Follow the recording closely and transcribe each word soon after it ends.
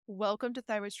Welcome to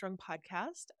Thyroid Strong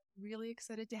Podcast. Really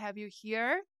excited to have you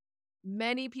here.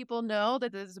 Many people know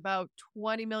that there's about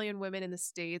 20 million women in the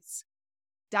States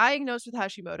diagnosed with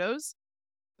Hashimoto's,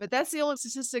 but that's the only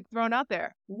statistic thrown out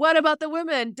there. What about the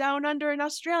women down under in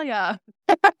Australia?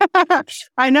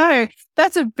 I know.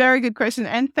 That's a very good question.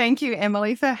 And thank you,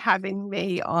 Emily, for having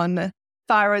me on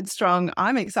Thyroid Strong.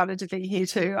 I'm excited to be here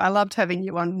too. I loved having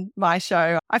you on my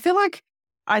show. I feel like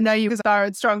I know you as a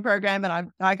Thyroid Strong program,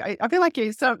 and I feel like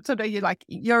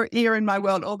you're here in my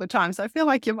world all the time. So I feel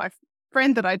like you're my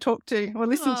friend that I talk to or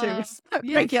listen to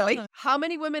regularly. How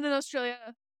many women in Australia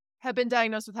have been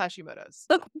diagnosed with Hashimoto's?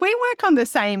 Look, we work on the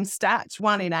same stats,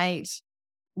 1 in 8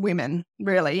 women,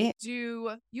 really.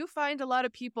 Do you find a lot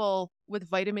of people with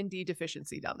vitamin D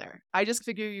deficiency down there? I just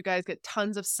figure you guys get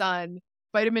tons of sun.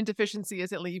 Vitamin deficiency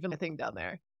isn't even a thing down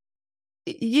there.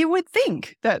 You would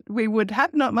think that we would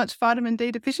have not much vitamin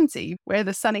D deficiency. We're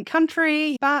the sunny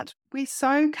country, but we're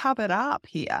so covered up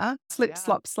here. Slip,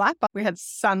 slop, slap. We had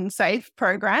sun safe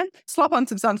program. Slop on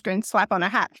some sunscreen, slap on a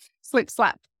hat, slip,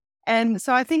 slap. And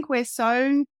so I think we're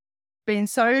been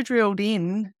so drilled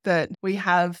in that we're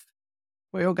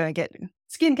all going to get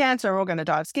skin cancer, we're all going to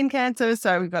die of skin cancer.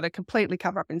 So we've got to completely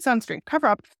cover up in sunscreen. Cover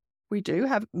up. We do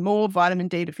have more vitamin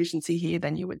D deficiency here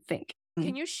than you would think.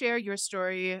 Can you share your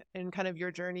story and kind of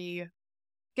your journey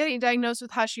getting diagnosed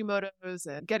with Hashimoto's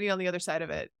and getting on the other side of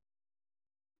it?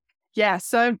 Yeah,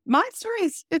 so my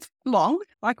story it's long.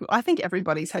 Like I think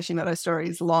everybody's Hashimoto story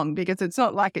is long because it's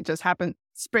not like it just happened,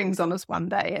 springs on us one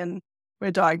day and we're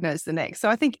diagnosed the next. So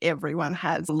I think everyone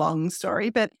has a long story,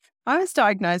 but I was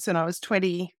diagnosed when I was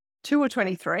 22 or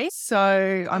 23.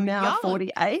 So I'm now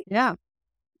 48. Yeah.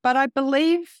 But I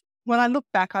believe when I look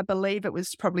back, I believe it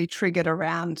was probably triggered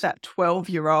around that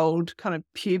 12-year-old kind of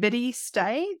puberty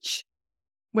stage.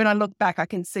 When I look back, I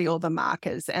can see all the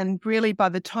markers. And really, by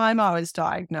the time I was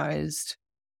diagnosed,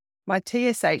 my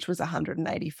TSH was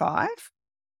 185.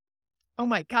 Oh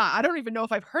my God. I don't even know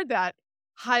if I've heard that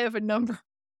high of a number.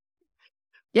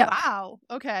 Yeah. Wow.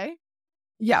 Okay.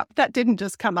 Yeah. That didn't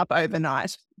just come up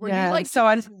overnight. Were you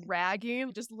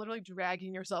just literally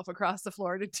dragging yourself across the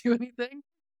floor to do anything?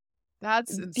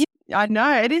 That's insane. I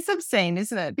know. It is obscene,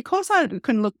 isn't it? Because I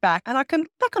can look back and I can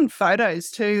look on photos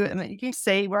too, and you can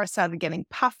see where I started getting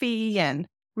puffy and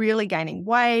really gaining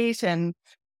weight. And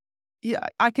yeah,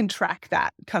 I can track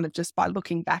that kind of just by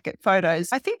looking back at photos.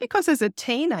 I think because as a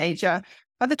teenager,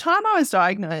 by the time I was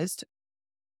diagnosed,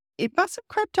 it must have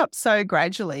crept up so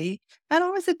gradually. And I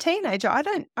was a teenager.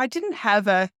 I didn't have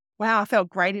wow, I felt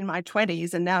great in my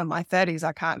 20s and now in my 30s,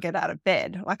 I can't get out of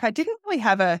bed. Like I didn't really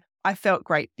have I felt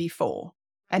great before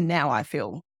and now I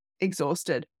feel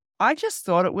exhausted. I just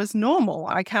thought it was normal.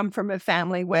 I come from a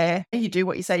family where you do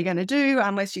what you say you're going to do,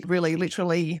 unless you're really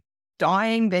literally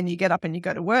dying, then you get up and you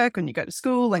go to work and you go to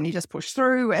school and you just push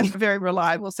through, and a very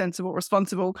reliable, sensible,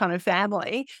 responsible kind of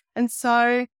family. And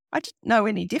so I didn't know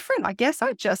any different. I guess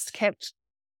I just kept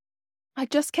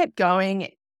going.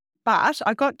 But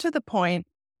I got to the point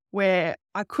where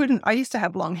I used to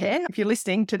have long hair. If you're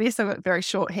listening to this, I've got very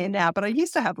short hair now, but I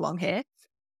used to have long hair.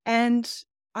 And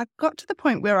I got to the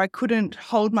point where I couldn't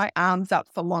hold my arms up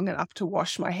for long enough to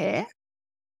wash my hair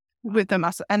with the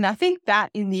muscle. And I think that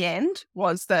in the end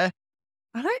was I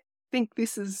don't think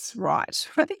this is right.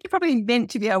 I think you're probably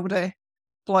meant to be able to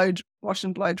wash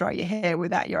and blow dry your hair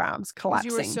without your arms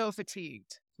collapsing. You were so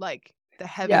fatigued, like the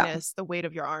heaviness, the weight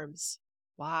of your arms.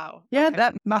 Wow. Yeah, okay.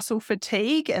 That muscle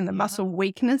fatigue and the muscle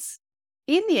weakness.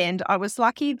 In the end, I was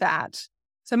lucky that,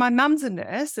 so my mum's a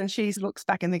nurse and she looks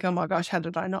back and thinks, oh my gosh, how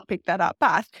did I not pick that up?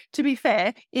 But to be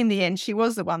fair, in the end, she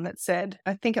was the one that said,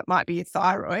 I think it might be your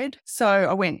thyroid. So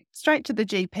I went straight to the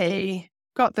GP,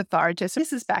 got the thyroid test.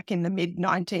 This is back in the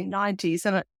mid-1990s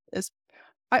and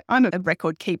I'm a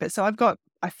record keeper. So I've got,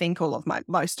 I think,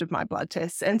 most of my blood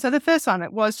tests. And so the first one,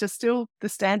 it was just still the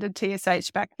standard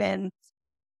TSH back then,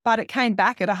 but it came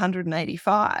back at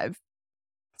 185.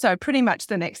 So pretty much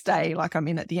the next day, like I'm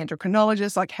in at the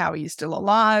endocrinologist, like, how are you still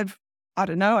alive? I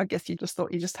don't know. I guess you just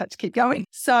thought you just had to keep going.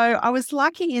 So I was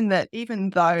lucky in that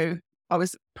even though I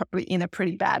was probably in a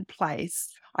pretty bad place,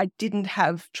 I didn't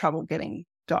have trouble getting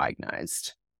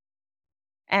diagnosed.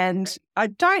 And I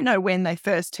don't know when they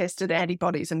first tested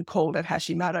antibodies and called it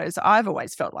Hashimoto's. I've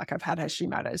always felt like I've had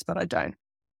Hashimoto's, but I don't.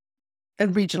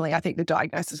 Originally, I think the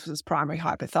diagnosis was primary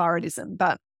hypothyroidism,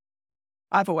 but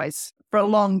I've always, for a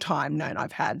long time, known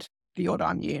I've had the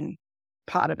autoimmune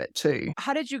part of it too.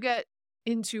 How did you get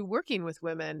into working with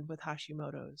women with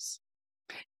Hashimoto's?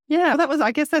 Yeah,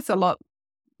 I guess that's a lot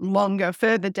longer,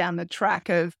 further down the track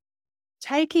of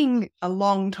taking a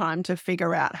long time to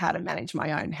figure out how to manage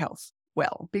my own health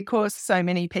well, because so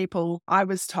many people, I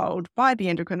was told by the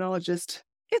endocrinologist,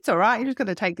 it's all right. You're just going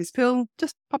to take this pill.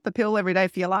 Just pop the pill every day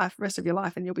for your life, rest of your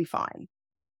life, and you'll be fine.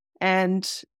 And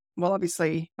well,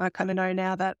 obviously, I kind of know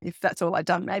now that if that's all I'd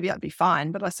done, maybe I'd be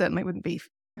fine, but I certainly wouldn't be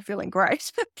feeling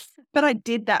great. But I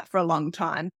did that for a long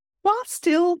time while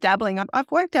still dabbling.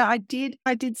 I've worked out, I did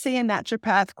see a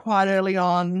naturopath quite early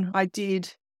on. I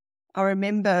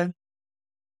remember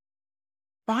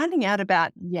finding out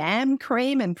about yam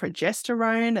cream and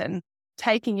progesterone and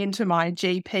taking into my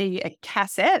GP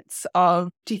cassettes of,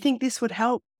 do you think this would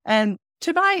help? And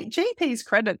to my GP's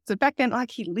credit, so back then,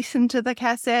 like, he listened to the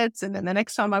cassettes, and then the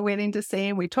next time I went in to see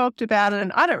him, we talked about it,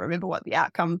 and I don't remember what the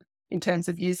outcome in terms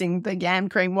of using the yam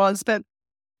cream was, but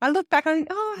I look back and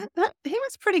I think, he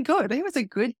was pretty good. He was a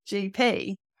good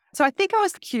GP. So I think I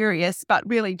was curious, but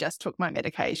really just took my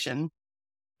medication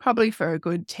probably for a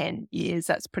good 10 years.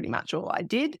 That's pretty much all I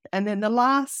did. And then the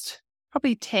last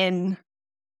probably 10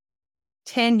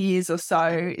 years or so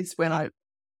is when I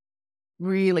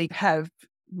really have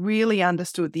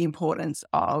understood the importance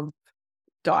of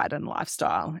diet and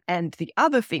lifestyle and the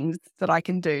other things that I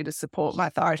can do to support my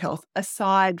thyroid health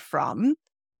aside from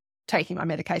taking my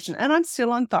medication. And I'm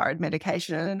still on thyroid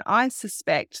medication, and I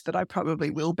suspect that I probably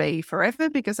will be forever,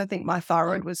 because I think my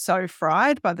thyroid was so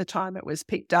fried by the time it was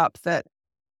picked up that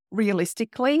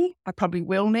realistically I probably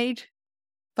will need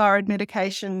thyroid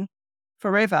medication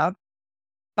forever.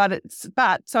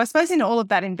 So I suppose in all of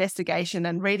that investigation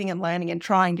and reading and learning and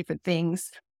trying different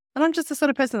things, and I'm just the sort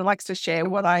of person that likes to share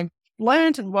what I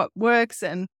learned and what works.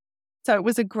 And so it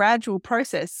was a gradual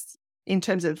process in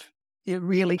terms of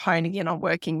really honing in on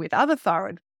working with other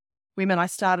thyroid women. I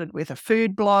started with a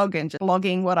food blog and just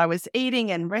blogging what I was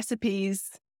eating and recipes.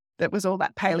 That was all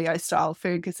that paleo style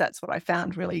food, because that's what I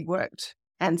found really worked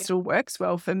and still works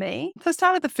well for me. So I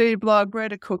started the food blog,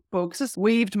 wrote a cookbook, just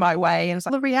weaved my way. And it's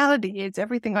like, the reality is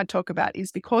everything I talk about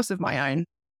is because of my own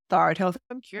thyroid health.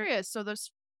 I'm curious. So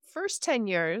those first 10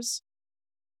 years,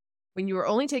 when you were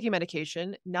only taking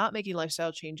medication, not making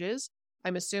lifestyle changes,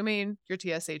 I'm assuming your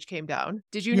TSH came down.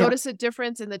 Did you notice a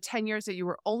difference in the 10 years that you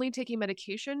were only taking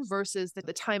medication versus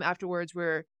the time afterwards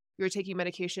where you were taking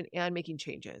medication and making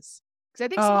changes? Because I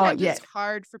think sometimes it's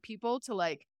hard for people to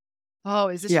like, oh,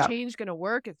 is this change going to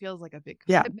work? It feels like a big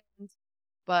commitment.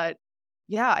 But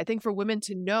yeah, I think for women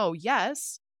to know,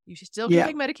 yes, you still can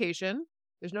take medication.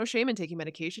 There's no shame in taking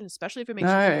medication, especially if it makes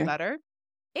you feel better.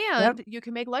 And you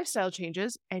can make lifestyle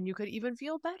changes and you could even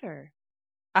feel better.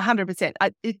 100%.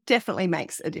 It definitely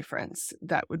makes a difference.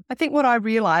 I think what I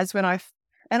realized when I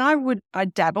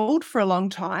dabbled for a long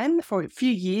time, for a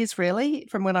few years really,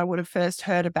 from when I would have first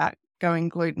heard about going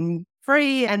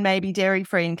gluten-free and maybe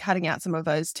dairy-free and cutting out some of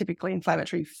those typically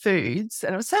inflammatory foods.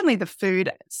 And it was certainly the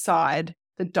food side,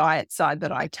 the diet side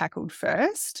that I tackled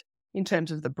first in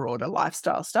terms of the broader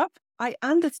lifestyle stuff. I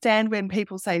understand when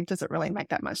people say, does it really make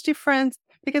that much difference?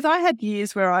 Because I had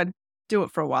years where I'd do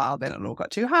it for a while, then it all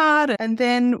got too hard. And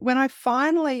then when I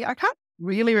can't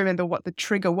really remember what the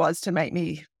trigger was to make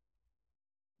me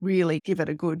really give it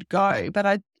a good go.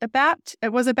 But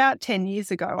it was about 10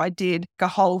 years ago, I did a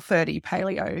Whole30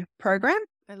 paleo program.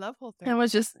 I love Whole30. And it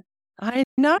was just, I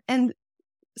know. And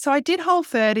so I did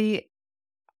Whole30.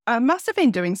 I must have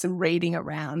been doing some reading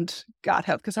around gut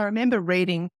health, because I remember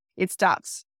reading It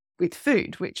Starts with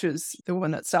Food, which was the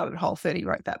woman that started Whole30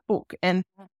 wrote that book. And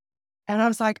I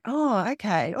was like, oh,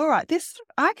 okay, all right,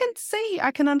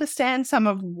 I can understand some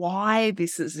of why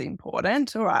this is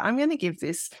important. All right, I'm going to give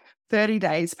this 30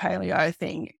 days paleo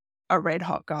thing a red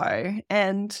hot go.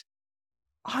 And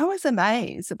I was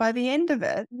amazed by the end of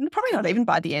it, probably not even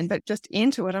by the end, but just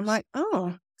into it. I'm like,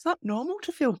 oh, it's not normal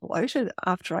to feel bloated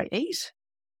after I eat.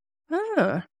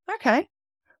 Oh, okay.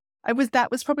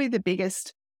 That was probably the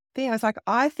biggest thing. I was like,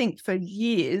 I think for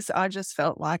years, I just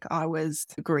felt like I was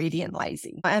greedy and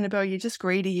lazy. Annabelle, you're just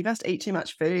greedy. You must eat too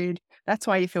much food. That's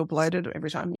why you feel bloated every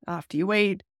time after you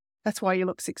eat. That's why you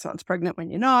look 6 months pregnant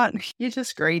when you're not. You're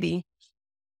just greedy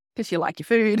because you like your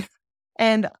food.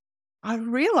 And I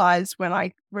realized when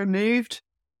I removed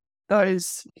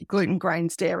those gluten,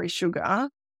 grains, dairy, sugar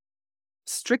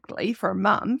strictly for a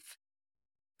month,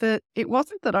 that it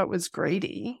wasn't that I was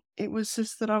greedy. It was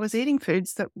just that I was eating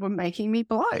foods that were making me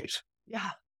bloat. Yeah.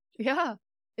 Yeah.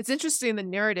 It's interesting, the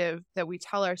narrative that we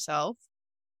tell ourselves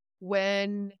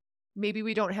when maybe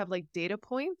we don't have like data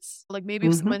points. Like maybe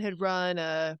if someone had run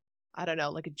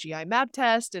like a GI map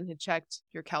test and had checked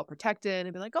your calprotectin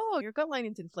and be like, oh, your gut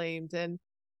lining's inflamed. And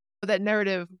that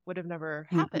narrative would have never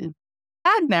happened.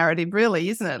 Bad narrative, really,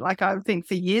 isn't it? Like, I think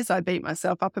for years I beat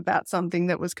myself up about something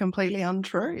that was completely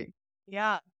untrue.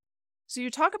 Yeah. So you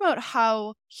talk about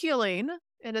how healing,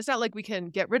 and it's not like we can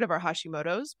get rid of our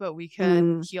Hashimoto's, but we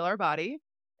can heal our body.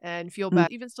 and feel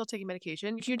bad, even still taking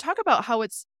medication. Can you talk about how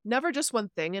it's never just one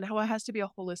thing and how it has to be a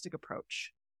holistic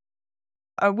approach?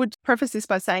 I would preface this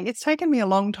by saying it's taken me a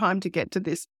long time to get to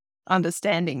this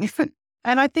understanding.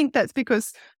 And I think that's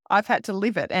because I've had to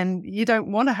live it, and you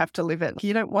don't want to have to live it.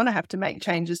 You don't want to have to make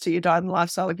changes to your diet and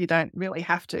lifestyle if you don't really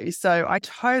have to. So I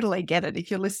totally get it.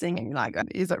 If you're listening and you're like,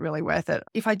 is it really worth it?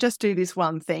 If I just do this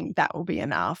one thing, that will be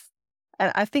enough.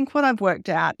 And I think what I've worked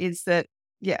out is that,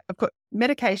 I've got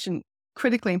medication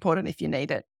critically important if you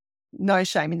need it. No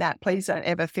shame in that. Please don't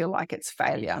ever feel like it's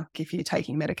failure if you're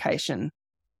taking medication.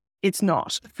 It's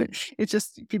not. It's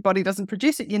just if your body doesn't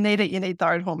produce it, you need it. You need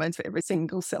thyroid hormones for every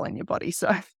single cell in your body.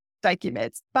 So take your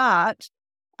meds. But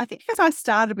I think because I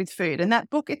started with food, and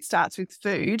that book, It Starts With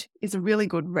Food, is a really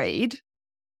good read.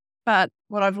 But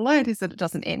what I've learned is that it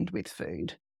doesn't end with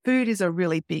food. Food is a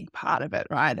really big part of it,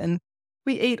 right? And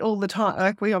we eat all the time.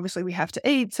 Like we have to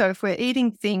eat. So if we're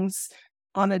eating things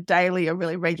on a daily or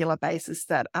really regular basis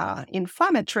that are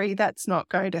inflammatory, that's not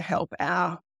going to help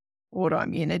our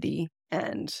autoimmunity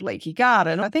and leaky gut.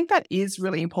 And I think that is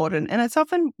really important. And it's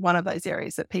often one of those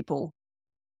areas that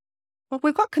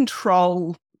we've got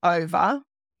control over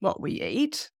what we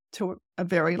eat to a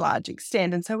very large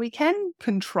extent. And so we can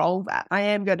control that. I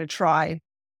am going to try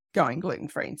going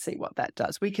gluten-free and see what that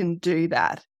does. We can do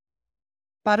that.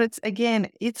 But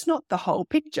it's not the whole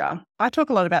picture. I talk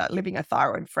a lot about living a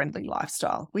thyroid-friendly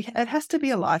lifestyle. It has to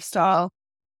be a lifestyle.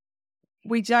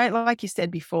 We don't, like you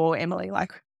said before, Emily,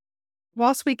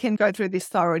 whilst we can go through this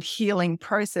thyroid healing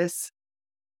process,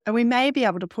 and we may be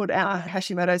able to put our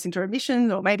Hashimoto's into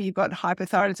remission, or maybe you've got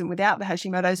hypothyroidism without the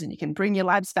Hashimoto's and you can bring your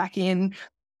labs back in,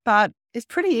 but it's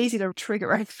pretty easy to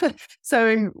trigger it.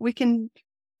 So we can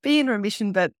be in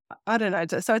remission, but I don't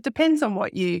know. So it depends on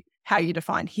how you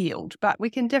define healed, but we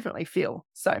can definitely feel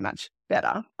so much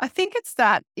better. I think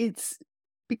it's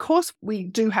because we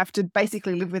do have to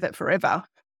basically live with it forever.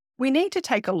 We need to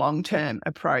take a long-term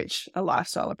approach, a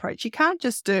lifestyle approach. You can't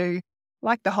just do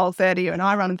like the Whole30, and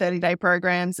I run 30-day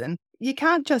programs, and you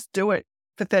can't just do it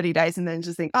for 30 days and then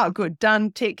just think, oh, good,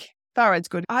 done, tick, thyroid's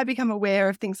good. I become aware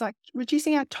of things like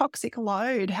reducing our toxic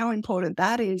load, how important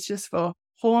that is just for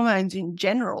hormones in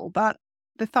general. But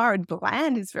the thyroid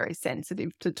gland is very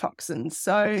sensitive to toxins.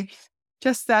 So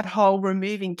just that whole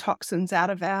removing toxins out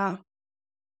of our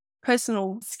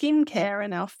personal skincare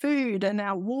and our food and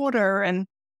our water. And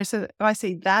so I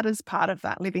see that as part of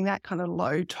that, living that kind of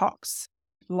low tox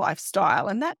lifestyle.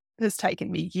 And that has taken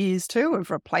me years too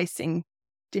of replacing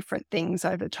different things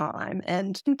over time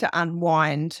and to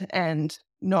unwind and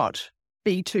not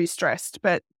be too stressed,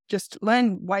 but just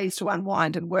learn ways to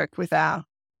unwind and work with our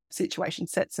situation,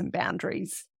 set some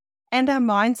boundaries and our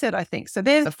mindset, I think. So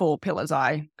there's the 4 pillars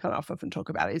I kind of often talk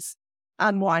about is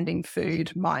unwinding,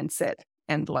 food, mindset,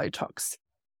 and low tox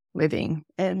living.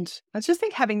 And I just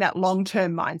think having that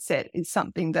long-term mindset is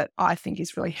something that I think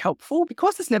is really helpful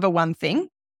because it's never one thing.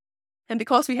 And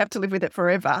because we have to live with it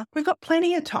forever, we've got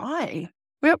plenty of time.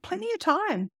 We've got plenty of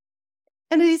time.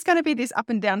 And it is going to be this up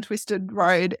and down twisted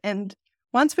road. And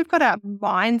once we've got our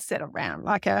mindset around,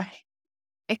 like our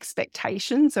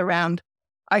expectations around,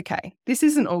 okay, this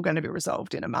isn't all going to be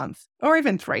resolved in a month or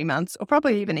even 3 months or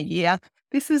probably even a year.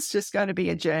 This is just going to be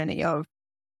a journey of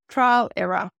trial,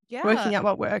 error, working out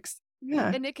what works.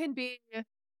 Yeah. And it can be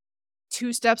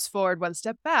 2 steps forward, 1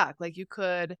 step back. Like you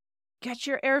could get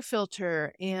your air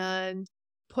filter and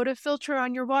put a filter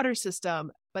on your water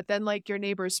system, but then like your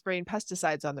neighbor's spraying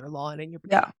pesticides on their lawn and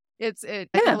I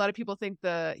think a lot of people think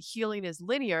the healing is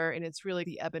linear, and it's really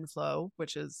the ebb and flow,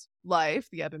 which is life.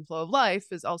 The ebb and flow of life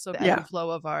is also the ebb and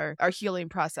flow of our healing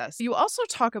process. You also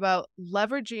talk about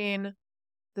leveraging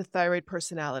the thyroid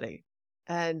personality.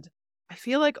 And I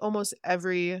feel like almost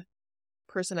every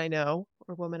person I know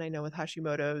or woman I know with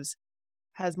Hashimoto's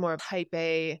has more of type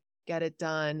A, get it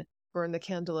done, burn the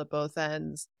candle at both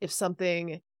ends. If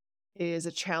something is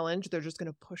a challenge, they're just going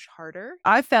to push harder.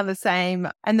 I've found the same.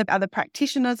 And the other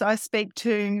practitioners I speak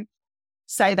to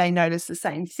say they notice the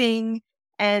same thing.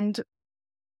 And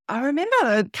I remember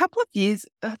a couple of years,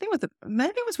 I think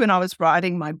maybe it was when I was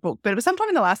writing my book, but it was sometime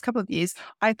in the last couple of years,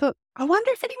 I thought, I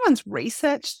wonder if anyone's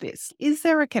researched this. Is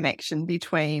there a connection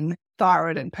between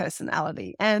thyroid and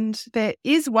personality? And there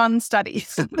is one study.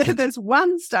 There's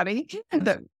one study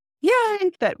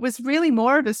that was really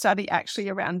more of a study actually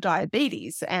around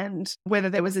diabetes and whether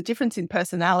there was a difference in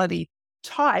personality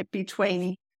type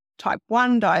between type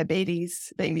 1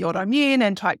 diabetes being the autoimmune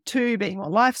and type 2 being more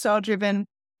lifestyle driven.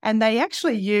 And they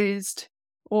actually used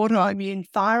autoimmune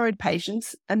thyroid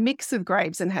patients, a mix of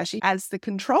Graves and Hashi, as the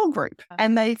control group.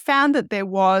 And they found that there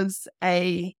was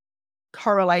a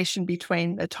correlation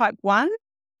between the type 1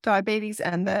 diabetes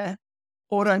and the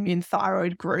autoimmune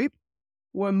thyroid group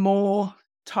were more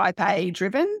type A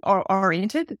driven or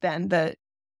oriented than the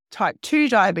type 2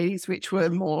 diabetes, which were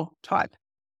more type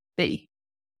B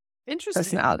Interesting.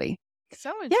 personality.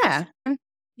 So interesting. Yeah.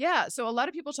 Yeah. So a lot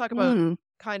of people talk about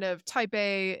kind of type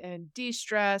A and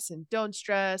de-stress and don't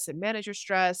stress and manage your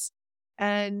stress.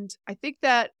 And I think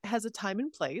that has a time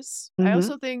and place. I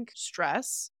also think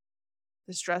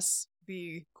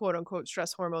the quote unquote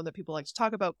stress hormone that people like to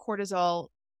talk about, cortisol,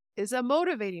 is a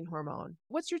motivating hormone.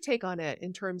 What's your take on it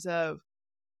in terms of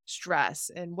stress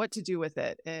and what to do with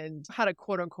it and how to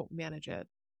quote unquote manage it?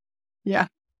 Yeah.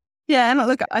 Yeah. And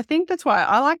look, I think that's why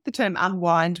I like the term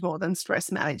unwind more than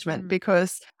stress management,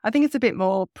 because I think it's a bit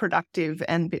more productive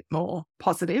and a bit more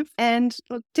positive. And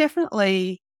look,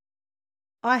 definitely,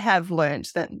 I have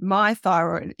learned that my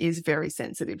thyroid is very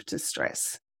sensitive to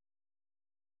stress.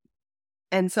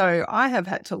 And so I have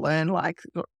had to learn, like,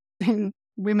 in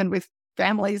women with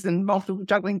families and multiple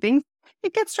juggling things,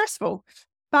 it gets stressful.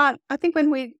 But I think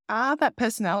when we are that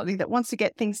personality that wants to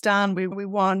get things done, we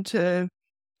want to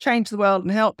change the world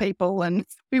and help people, and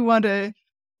we want to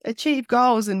achieve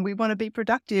goals, and we want to be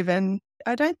productive. And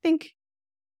I don't think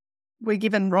we're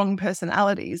given wrong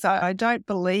personalities. I don't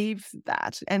believe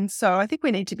that. And so I think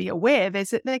we need to be aware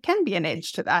there can be an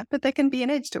edge to that, but there can be an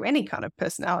edge to any kind of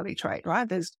personality trait, right?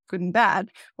 There's good and bad,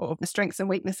 or strengths and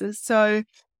weaknesses. So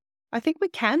I think we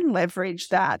can leverage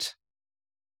that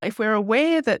if we're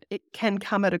aware that it can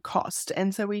come at a cost.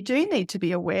 And so we do need to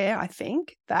be aware, I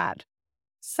think, that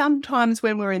sometimes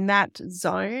when we're in that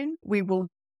zone, we will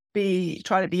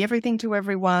try to be everything to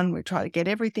everyone. We try to get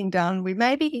everything done. We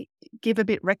maybe give a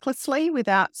bit recklessly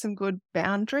without some good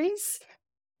boundaries.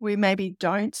 We maybe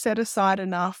don't set aside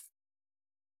enough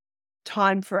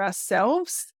time for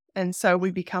ourselves. And so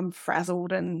we become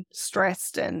frazzled and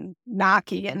stressed and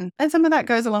narky. And some of that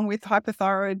goes along with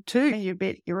hypothyroid too. You're a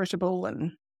bit irritable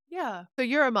and... Yeah. So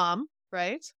you're a mom,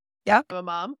 right? Yeah. I'm a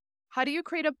mom. How do you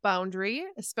create a boundary,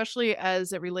 especially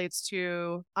as it relates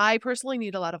to, I personally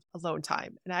need a lot of alone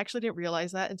time. And I actually didn't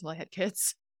realize that until I had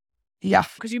kids. Yeah.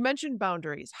 Because you mentioned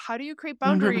boundaries. How do you create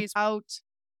boundaries out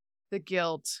the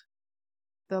guilt,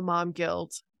 the mom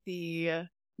guilt, the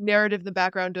narrative, the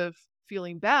background of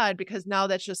feeling bad? Because now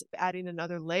that's just adding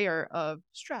another layer of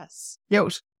stress.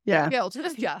 Guilt. Yeah. Guilt.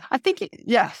 Yeah. I think,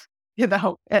 the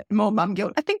whole more mum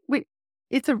guilt. I think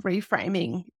it's a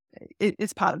reframing.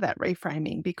 It's part of that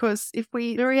reframing, because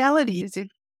the reality is, if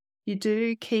you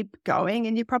do keep going,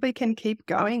 and you probably can keep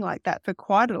going like that for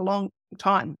quite a long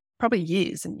time, probably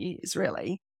years and years,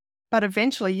 really, but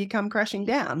eventually you come crashing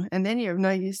down, and then you're of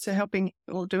no use to helping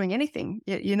or doing anything.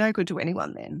 You're no good to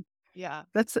anyone then. Yeah.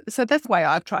 That's the way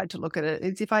I've tried to look at it.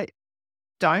 Is if I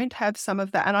don't have some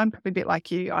of that, and I'm probably a bit like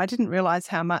you, I didn't realize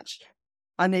how much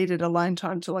I needed alone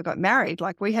time till I got married.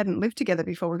 Like, we hadn't lived together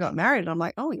before we got married. And I'm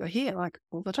like, oh, you're here like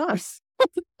all the time.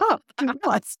 Oh, I didn't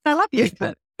realize. I love you.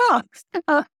 But,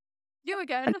 you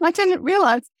again. I didn't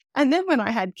realize. And then when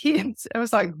I had kids, it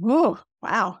was like, whoa,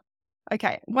 wow.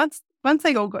 Okay. Once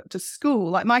they all got to school,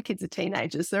 like, my kids are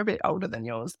teenagers, they're a bit older than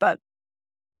yours, but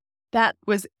that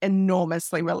was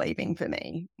enormously relieving for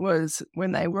me, was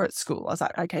when they were at school. I was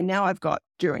like, okay, now I've got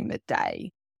during the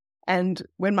day. And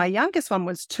when my youngest one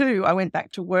was 2, I went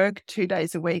back to work 2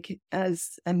 days a week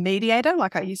as a mediator.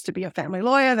 Like, I used to be a family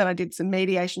lawyer, then I did some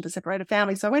mediation to separate a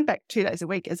family. So I went back 2 days a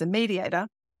week as a mediator.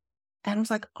 And I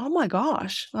was like, oh my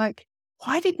gosh, like,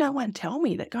 why did no one tell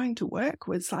me that going to work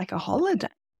was like a holiday?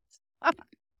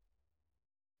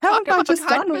 How have I just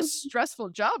done a stressful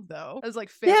job, though? As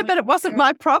like family. Yeah, but it wasn't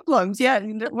my problems. Yeah,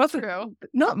 it wasn't true.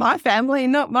 Not my family,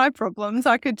 not my problems.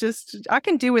 I can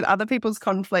deal with other people's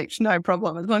conflict, no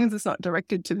problem, as long as it's not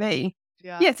directed to me.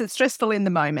 Yeah. Yes, it's stressful in the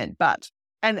moment,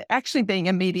 and actually being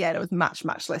a mediator was much,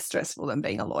 much less stressful than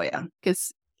being a lawyer,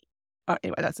 because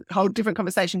anyway, that's a whole different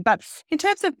conversation. But in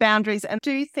terms of boundaries, and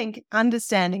do you think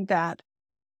understanding that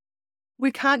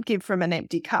we can't give from an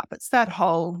empty cup. It's that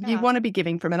whole, you want to be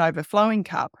giving from an overflowing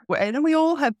cup. And we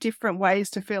all have different ways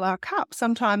to fill our cup.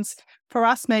 Sometimes for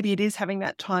us, maybe it is having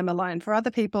that time alone. For other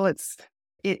people, it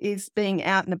is being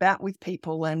out and about with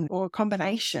people, or a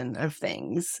combination of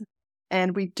things.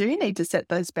 And we do need to set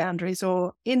those boundaries,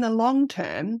 or in the long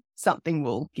term, something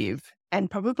will give,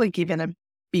 and probably give in a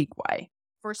big way.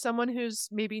 For someone who's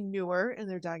maybe newer in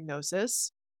their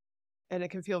diagnosis, and it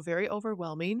can feel very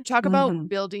overwhelming. Talk about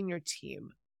building your team,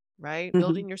 right?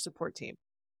 Building your support team.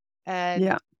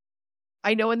 And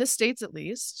I know in the States, at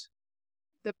least,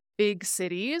 the big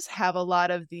cities have a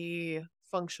lot of the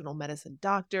functional medicine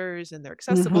doctors, and they're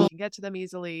accessible. You can get to them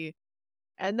easily.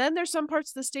 And then there's some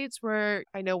parts of the States where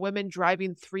I know women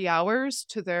driving 3 hours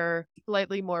to their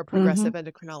slightly more progressive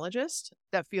endocrinologist,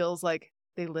 that feels like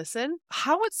they listen.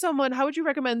 How would you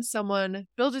recommend someone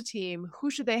build a team?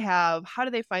 Who should they have? How do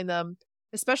they find them?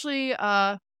 Especially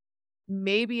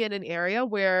maybe in an area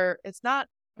where it's not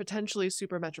potentially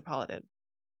super metropolitan.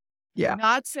 Yeah.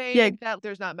 Not saying that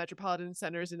there's not metropolitan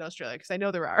centers in Australia, because I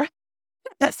know there are.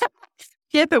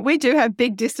 Yeah, but we do have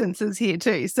big distances here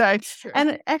too. So, True.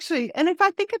 and if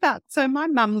I think about, so my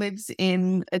mum lives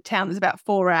in a town that's about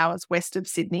 4 hours west of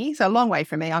Sydney. So a long way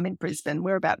from me. I'm in Brisbane.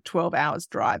 We're about 12 hours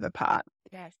drive apart.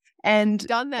 Yes. And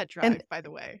done that drive, by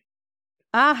the way.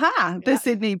 The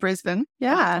Sydney, Brisbane.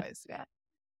 Yeah.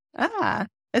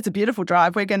 It's a beautiful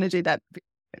drive. We're going to do that.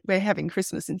 We're having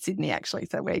Christmas in Sydney, actually,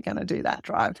 so we're going to do that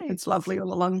drive. Nice. It's lovely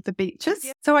all along the beaches.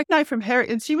 Yeah. So I know from her,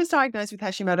 and she was diagnosed with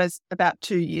Hashimoto's about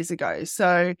 2 years ago.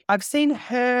 So I've seen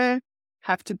her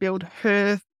have to build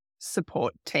her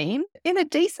support team in a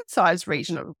decent-sized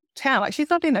regional town. Like, she's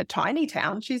not in a tiny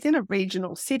town. She's in a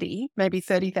regional city, maybe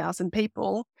 30,000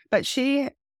 people. But she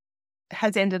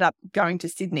has ended up going to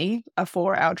Sydney, a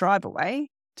 4-hour drive away,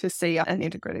 to see an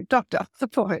integrative doctor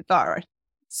for her thyroid.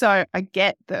 So I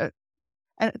get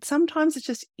and sometimes it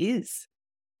just is.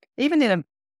 Even in a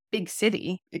big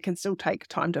city, it can still take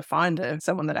time to find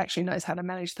someone that actually knows how to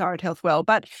manage thyroid health well.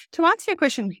 But to answer your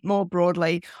question more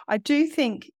broadly, I do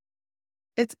think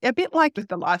it's a bit like with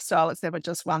the lifestyle. It's never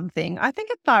just one thing. I think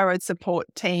a thyroid support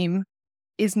team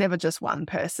is never just one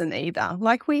person either.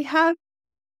 Like, we're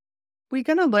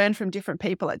going to learn from different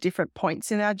people at different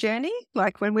points in our journey.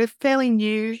 Like, when we're fairly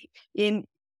new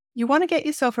you want to get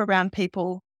yourself around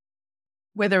people,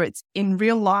 whether it's in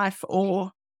real life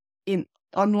or in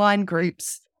online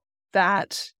groups,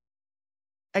 that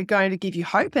are going to give you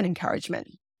hope and encouragement.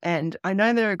 And I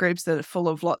know there are groups that are full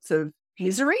of lots of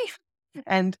misery,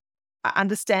 and I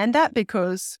understand that,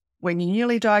 because when you're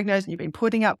newly diagnosed and you've been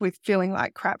putting up with feeling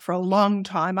like crap for a long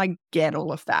time, I get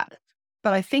all of that.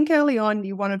 But I think early on,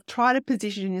 you want to try to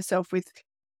position yourself with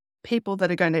people that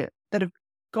have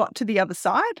got to the other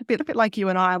side, a bit like you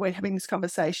and I. We're having this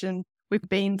conversation. We've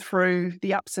been through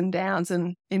the ups and downs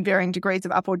and in varying degrees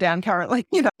of up or down currently,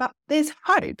 but there's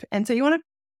hope. And so you want to,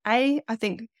 I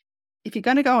think if you're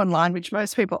going to go online, which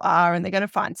most people are, and they're going to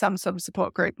find some sort of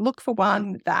support group, look for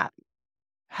one that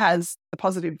has a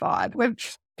positive vibe.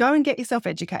 Go and get yourself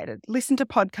educated. Listen to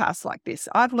podcasts like this.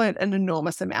 I've learned an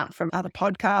enormous amount from other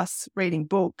podcasts, reading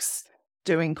books,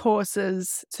 doing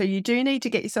courses. So you do need to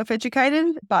get yourself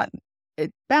educated, but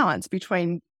it's balance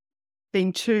between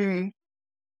being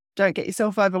don't get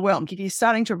yourself overwhelmed. If you're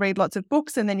starting to read lots of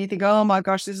books and then you think, oh my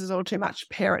gosh, this is all too much,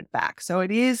 pare it back. So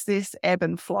it is this ebb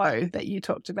and flow that you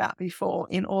talked about before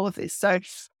in all of this. So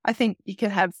I think you can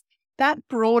have that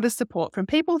broader support from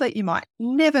people that you might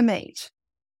never meet,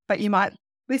 but you might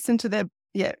listen to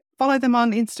follow them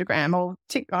on Instagram or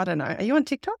TikTok. I don't know. Are you on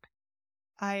TikTok?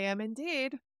 I am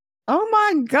indeed. Oh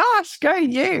my gosh, go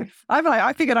you.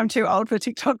 I figured I'm too old for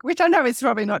TikTok, which I know is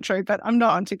probably not true, but I'm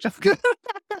not on TikTok.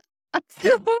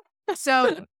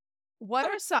 So what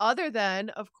are some, other than,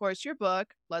 of course, your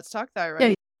book, Let's Talk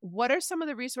Thyroid, what are some of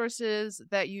the resources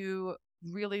that you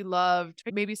really loved?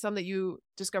 Maybe some that you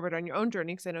discovered on your own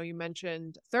journey, because I know you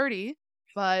mentioned 30,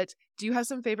 but do you have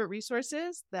some favorite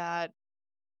resources that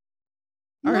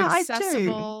are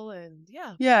accessible?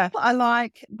 I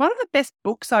like, one of the best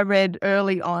books I read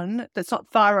early on that's not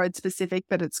thyroid specific,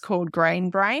 but it's called Grain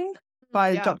Brain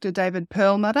by Dr. David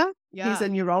Perlmutter. He's a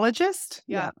neurologist.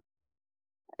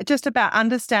 Just about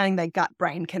understanding the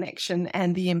gut-brain connection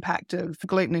and the impact of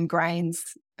gluten and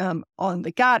grains on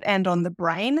the gut and on the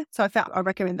brain. So I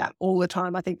recommend that all the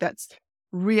time. I think that's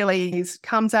really, he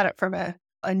comes at it from a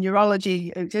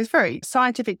neurology, it's very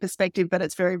scientific perspective, but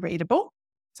it's very readable.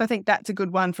 So I think that's a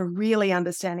good one for really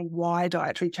understanding why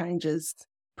dietary changes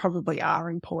probably are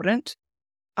important.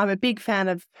 I'm a big fan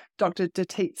of Dr.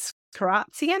 Datit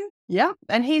Karatsian.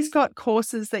 And he's got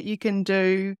courses that you can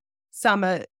do.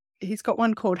 He's got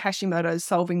one called Hashimoto's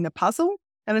Solving the Puzzle,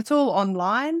 and it's all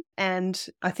online. And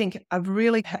I think I've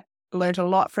really learned a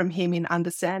lot from him in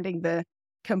understanding the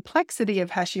complexity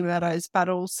of Hashimoto's, but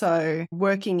also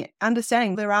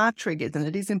understanding there are triggers, and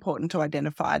it is important to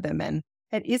identify them. And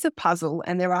it is a puzzle,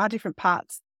 and there are different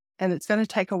parts, and it's going to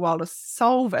take a while to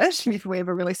solve it, if we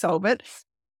ever really solve it.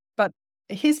 But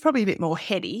he's probably a bit more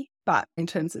heady, but in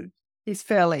terms of he's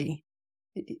a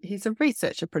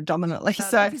researcher predominantly.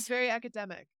 So he's very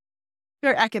academic.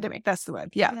 Very academic, that's the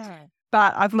word.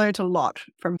 But I've learned a lot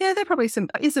from, there are probably some,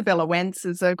 Isabella Wentz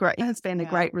has been a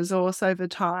great resource over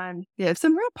time.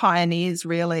 Some real pioneers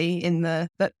really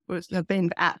have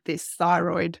been at this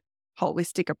thyroid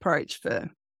holistic approach for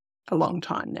a long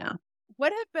time now.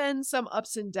 What have been some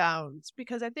ups and downs?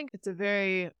 Because I think it's a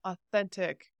very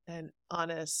authentic and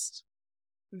honest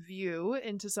view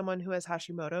into someone who has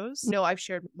Hashimoto's. No, I've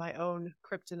shared my own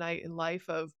kryptonite in life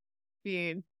of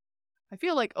being, I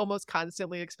feel like, almost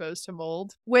constantly exposed to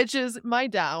mold, which is my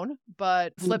down.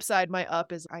 But flip side, my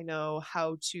up is I know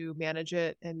how to manage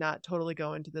it and not totally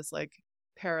go into this like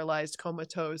paralyzed,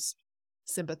 comatose,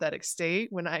 sympathetic state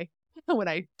when I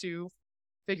do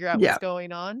figure out what's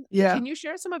going on. Yeah. Can you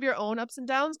share some of your own ups and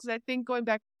downs? Because I think going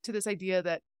back to this idea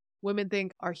that women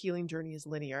think our healing journey is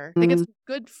linear, I think it's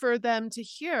good for them to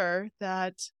hear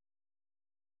that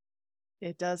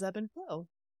it does ebb and flow.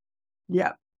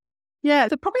 Yeah. Yeah.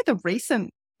 Probably the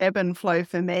recent ebb and flow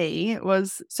for me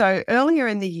was, so earlier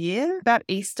in the year, about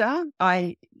Easter,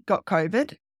 I got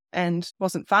COVID and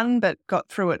wasn't fun, but got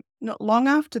through it. Not long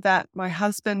after that, my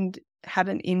husband had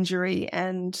an injury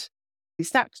and he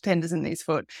snapped tendons in his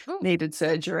foot, needed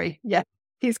surgery. Yeah.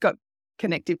 He's got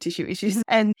connective tissue issues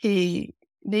and he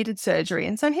needed surgery.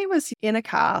 And so he was in a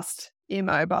cast,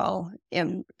 immobile,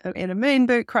 in a moon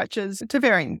boot, crutches, to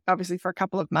varying, obviously, for a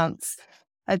couple of months.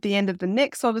 At the end of the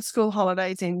next sort of school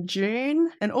holidays in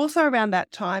June, and also around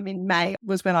that time in May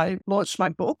was when I launched my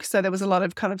book. So there was a lot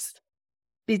of kind of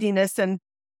busyness and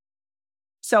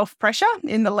self-pressure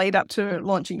in the lead up to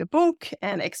launching the book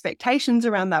and expectations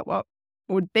around that, what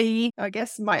would be, I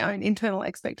guess, my own internal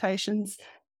expectations.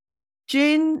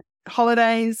 June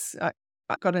holidays, I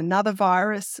got another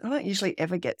virus. I don't usually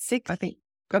ever get sick. I think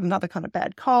got another kind of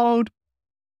bad cold,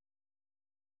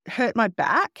 hurt my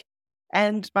back,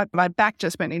 and my back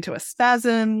just went into a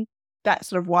spasm. That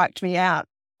sort of wiped me out,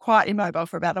 quite immobile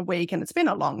for about a week. And it's been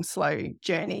a long, slow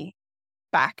journey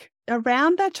back.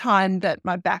 Around that time that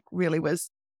my back really was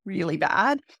really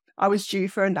bad, I was due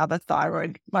for another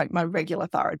thyroid, my regular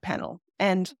thyroid panel.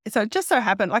 And so it just so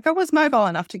happened, like I was mobile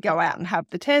enough to go out and have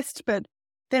the test, but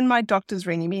then my doctor's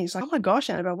ringing me. He's like, oh my gosh,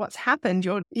 Annabelle, what's happened?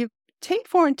 Your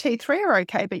T4 and T3 are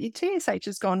okay, but your TSH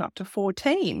has gone up to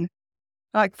 14.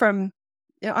 Like from,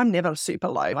 I'm never super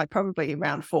low, like probably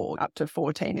around 4 up to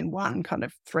 14 in one kind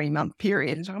of 3-month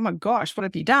period. It's like, oh my gosh, what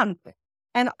have you done?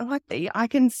 And like I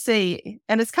can see,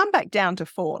 and it's come back down to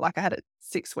 4. Like I had it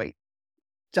 6 weeks,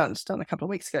 done a couple of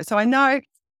weeks ago. So I know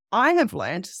I have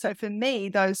learned. So for me,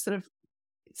 those sort of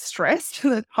stress,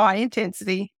 the high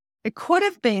intensity, it could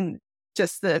have been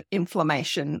just the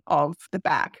inflammation of the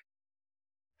back.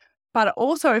 But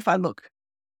also, if I look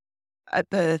at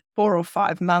the 4 or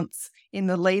 5 months in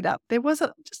the lead up, there was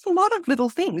just a lot of little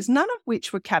things, none of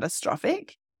which were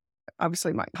catastrophic.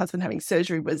 Obviously, my husband having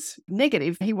surgery was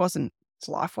negative. His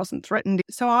life wasn't threatened.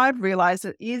 So I've realized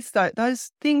it is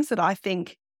those things that I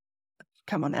think,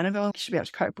 come on, Annabelle, you should be able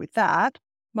to cope with that.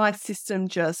 My system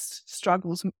just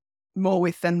struggles more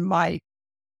with than my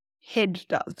head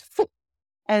does.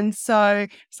 And so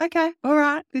it's okay, all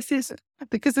right, this is,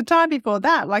 because the time before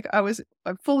that, like I was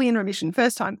fully in remission.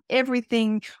 First time,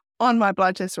 everything on my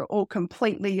blood tests were all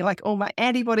completely, like all my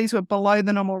antibodies were below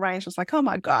the normal range. I was like, oh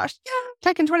my gosh,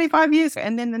 taken 25 years.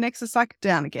 And then the next is like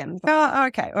down again. Oh,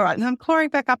 okay, all right. And I'm clawing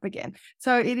back up again.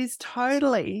 So it is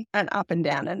totally an up and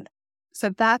down. And so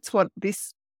that's what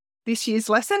this year's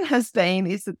lesson has been,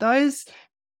 is that those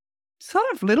sort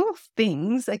of little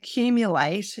things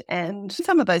accumulate, and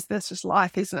some of those, that's just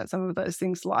life, isn't it? Some of those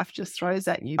things life just throws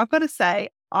at you. I've got to say,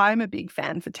 I'm a big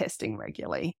fan for testing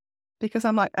regularly, because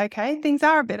I'm like, okay, things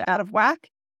are a bit out of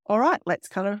whack. All right, let's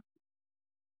kind of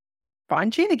fine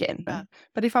tune again. Yeah.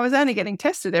 But if I was only getting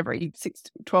tested every 6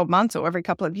 to 12 months or every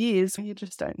couple of years, you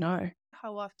just don't know.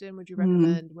 How often would you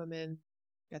recommend women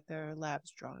get their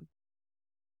labs drawn?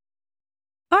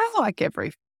 I like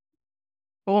every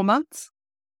 4 months.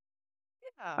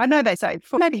 I know they say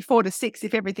maybe 4 to 6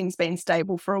 if everything's been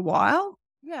stable for a while.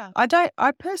 Yeah.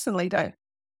 I personally don't.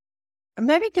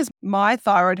 Maybe because my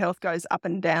thyroid health goes up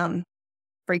and down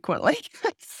frequently.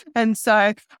 And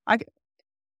so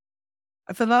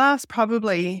for the last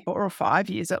probably 4 or 5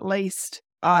 years at least,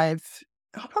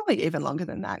 probably even longer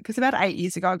than that, because about 8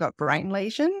 years ago I got brain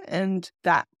lesion, and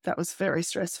that was very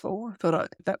stressful. I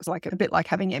thought that was like a bit like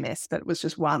having MS, but it was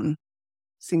just one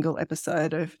single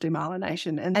episode of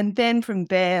demyelination. And then from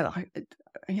there,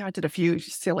 I did a few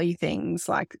silly things,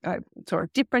 like I saw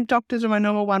different doctors. My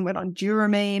normal one went on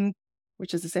Duramine,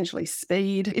 which is essentially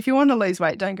speed. If you want to lose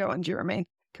weight, don't go on Duramine.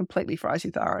 Completely fries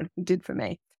your thyroid. It did for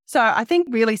me. So I think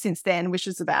really since then, which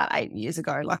is about 8 years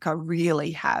ago, like I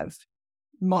really have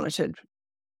monitored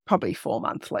probably 4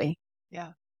 monthly.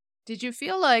 Yeah. Did you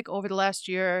feel like over the last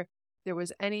year there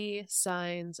was any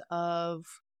signs of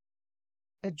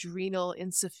adrenal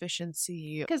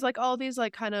insufficiency? Because like all these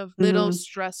like kind of little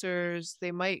stressors,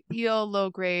 they might feel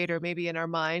low grade or maybe in our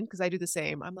mind, because I do the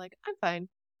same. I'm like, I'm fine.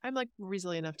 I'm like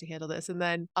resilient enough to handle this. And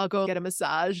then I'll go get a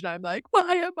massage and I'm like,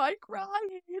 why am I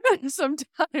crying?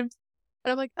 Sometimes.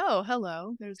 And I'm like, oh,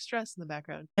 hello. There's stress in the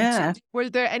background. Yeah. Were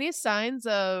there any signs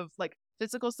of like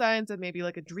physical signs of maybe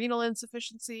like adrenal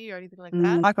insufficiency or anything like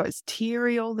that? I was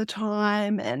teary all the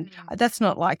time. And Mm. that's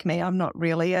not like me. I'm not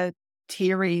really a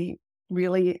teary,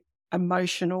 really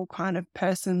emotional kind of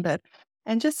person,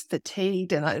 and just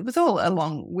fatigued. And it was all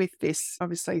along with this,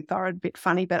 obviously thyroid, a bit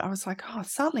funny, but I was like, oh,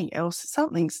 something else,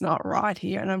 something's not right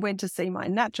here. And I went to see my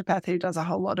naturopath who does a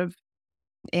whole lot of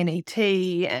NET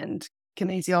and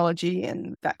kinesiology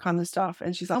and that kind of stuff.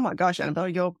 And she's like, oh my gosh, Annabelle,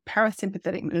 your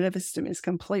parasympathetic nervous system is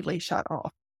completely shut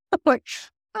off. I'm like,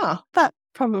 oh, that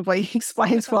probably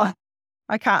explains why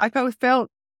I felt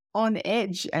on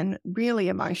edge and really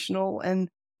emotional and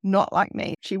not like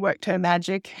me. She worked her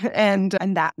magic and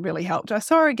that really helped. I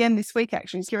saw her again this week,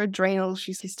 actually. Your adrenals,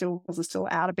 she's still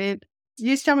out a bit.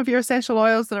 Use some of your essential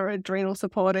oils that are adrenal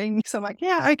supporting. So I'm like,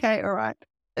 yeah, okay, all right.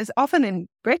 As often in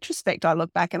retrospect, I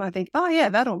look back and I think, oh yeah,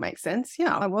 that all makes sense.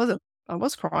 Yeah, I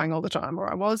was crying all the time, or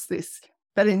I was this.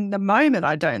 But in the moment,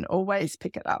 I don't always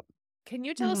pick it up. Can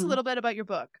you tell us a little bit about your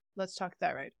book? Let's Talk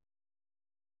Thyroid.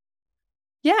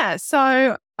 Yeah,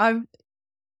 so I've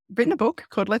written a book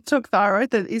called Let's Talk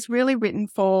Thyroid that is really written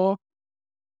for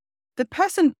the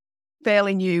person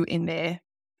fairly new in their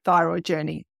thyroid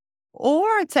journey, or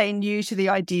I'd say new to the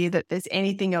idea that there's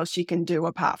anything else you can do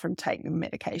apart from taking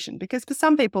medication. Because for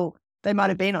some people, they might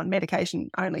have been on medication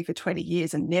only for 20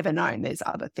 years and never known there's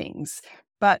other things.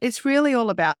 But it's really all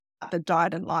about the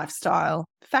diet and lifestyle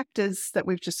factors that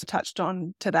we've just touched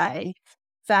on today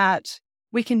that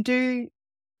we can do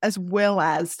as well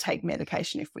as take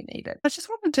medication if we need it. I just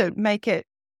wanted to make it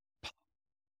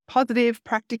positive,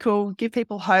 practical, give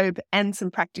people hope and some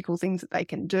practical things that they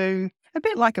can do. A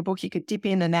bit like a book you could dip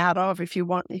in and out of if you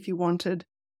wanted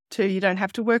to. You don't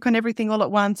have to work on everything all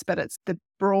at once, but it's the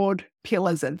broad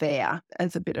pillars are there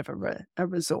as a bit of a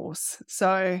resource.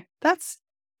 So that's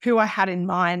who I had in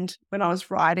mind when I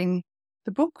was writing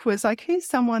the book, was like, who's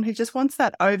someone who just wants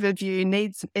that overview,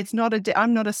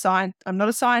 I'm not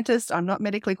a scientist, I'm not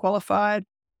medically qualified.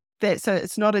 So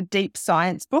it's not a deep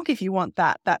science book. If you want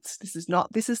that,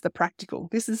 this is the practical.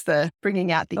 This is the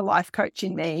bringing out the life coach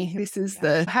in me. This is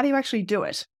the, how do you actually do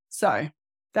it? So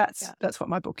that's what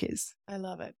my book is. I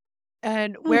love it.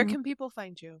 And where can people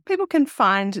find you? People can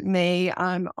find me.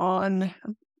 I'm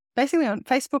basically on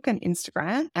Facebook and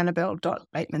Instagram,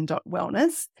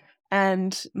 annabelle.bateman.wellness.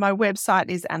 And my website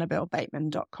is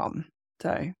annabellebateman.com.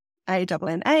 So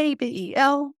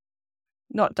ANNABEL,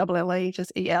 not LLE,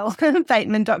 just EL,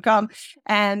 bateman.com.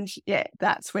 And yeah,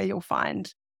 that's where you'll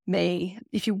find me.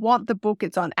 If you want the book,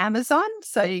 it's on Amazon.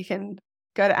 So you can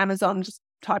go to Amazon, just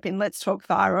type in Let's Talk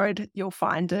Thyroid, you'll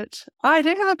find it. I do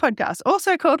have a podcast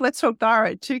also called Let's Talk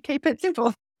Thyroid, to keep it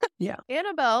simple. Yeah.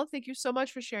 Annabelle, thank you so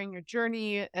much for sharing your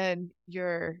journey and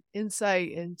your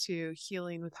insight into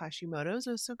healing with Hashimoto's.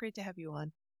 It was so great to have you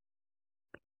on.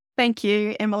 Thank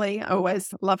you, Emily. I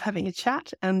always love having a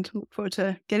chat and look forward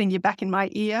to getting you back in my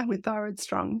ear with Thyroid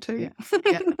Strong too.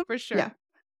 Yeah, for sure.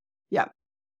 Yeah.